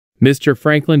Mr.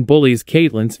 Franklin bullies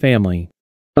Caitlyn's family.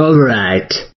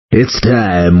 Alright, it's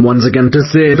time once again to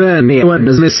see if anyone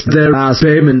has missed their house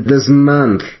payment this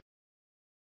month.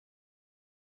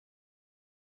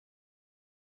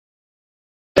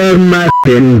 Oh my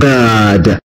f***ing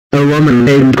god. A woman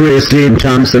named Christine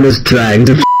Thompson is trying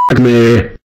to f*** me.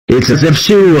 It's as if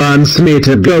she wants me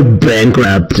to go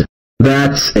bankrupt.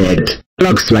 That's it.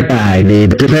 Looks like I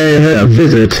need to pay her a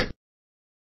visit.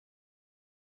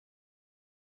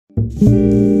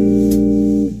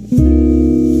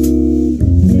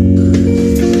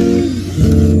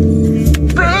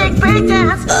 Break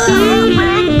dance,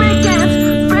 break dance,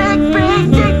 break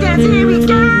dance, here we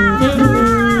go.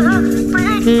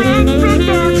 Break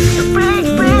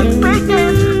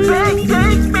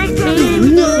dance, break dance,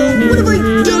 No, what have I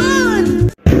done?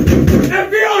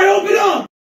 FBI, open up!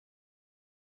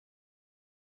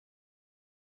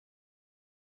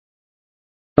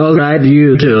 Alright,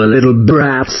 you two little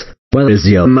brats. Where is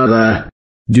your mother?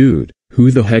 Dude,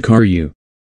 who the heck are you?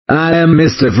 I am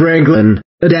Mr. Franklin,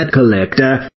 a debt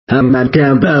collector, a mad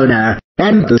camp owner,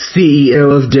 and the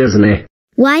CEO of Disney.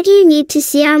 Why do you need to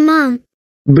see our mom?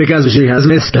 Because she has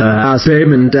missed her house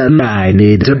payment and I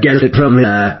need to get it from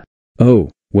her. Oh,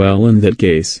 well in that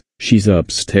case, she's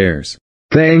upstairs.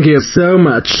 Thank you so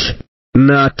much.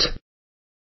 Nut.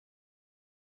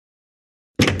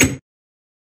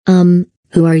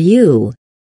 Who are you?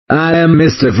 I am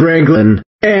Mr. Franklin,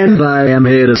 and I am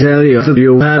here to tell you that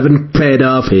you haven't paid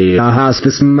off your house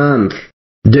this month.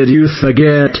 Did you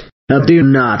forget? I do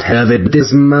not have it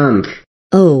this month.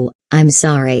 Oh, I'm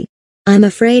sorry. I'm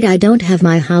afraid I don't have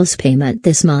my house payment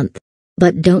this month.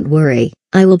 But don't worry,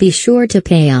 I will be sure to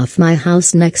pay off my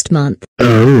house next month.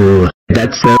 Oh,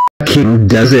 that's so f***ing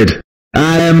does it.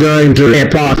 I am going to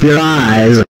rip off your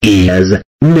eyes, ears,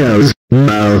 nose,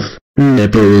 mouth,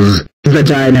 nipples,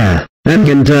 vagina, and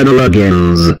internal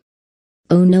organs.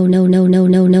 Oh no,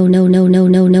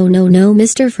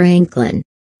 Mr. Franklin.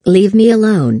 Leave me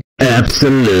alone.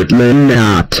 Absolutely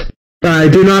not. I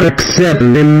do not accept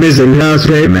any missing house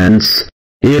payments.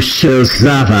 You shall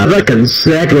suffer the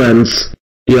consequence.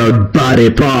 Your body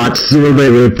parts will be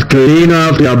ripped clean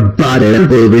off your body and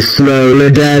will be slowly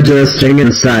digesting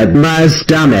inside my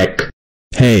stomach.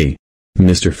 Hey,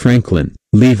 Mr. Franklin,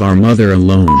 leave our mother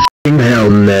alone. Hell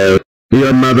no.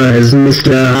 Your mother has missed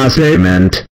her house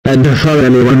payment, and for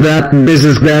anyone that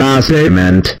misses their house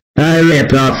payment, I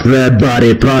rip off their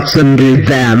body parts and eat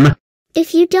them.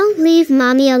 If you don't leave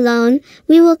Mommy alone,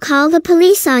 we will call the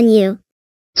police on you.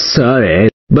 Sorry,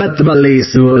 but the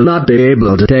police will not be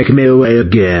able to take me away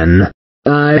again.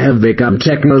 I have become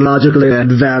technologically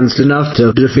advanced enough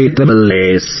to defeat the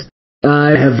police.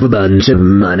 I have a bunch of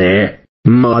money.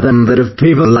 More than that of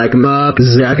people like Mark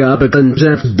Zuckerberg and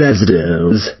Jeff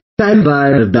Bezos. And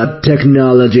I have got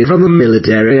technology from the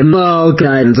military and all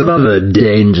kinds of other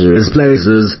dangerous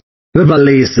places. The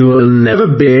police will never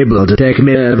be able to take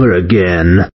me ever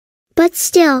again. But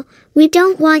still, we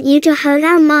don't want you to hurt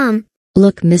our mom.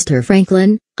 Look, Mr.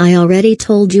 Franklin, I already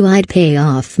told you I'd pay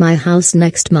off my house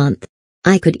next month.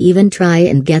 I could even try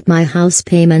and get my house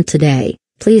payment today.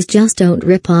 Please just don't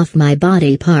rip off my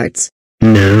body parts.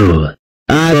 No.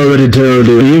 I already told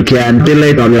you you can't be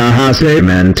late on your house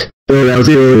payment, or else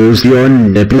you lose your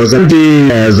nipples and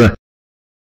ears.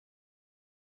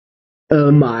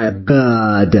 Oh my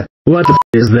god, what the f***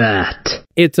 is that?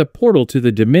 It's a portal to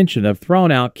the dimension of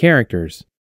thrown-out characters.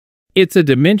 It's a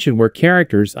dimension where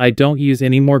characters I don't use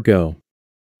anymore go.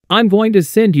 I'm going to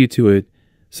send you to it,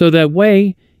 so that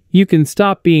way you can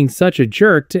stop being such a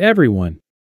jerk to everyone.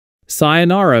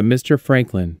 Sayonara, Mr.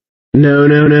 Franklin. No.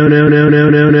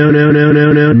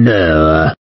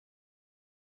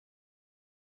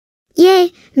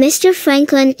 Yay, Mr.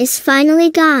 Franklin is finally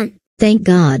gone. Thank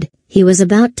God, he was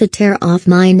about to tear off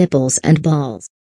my nipples and balls.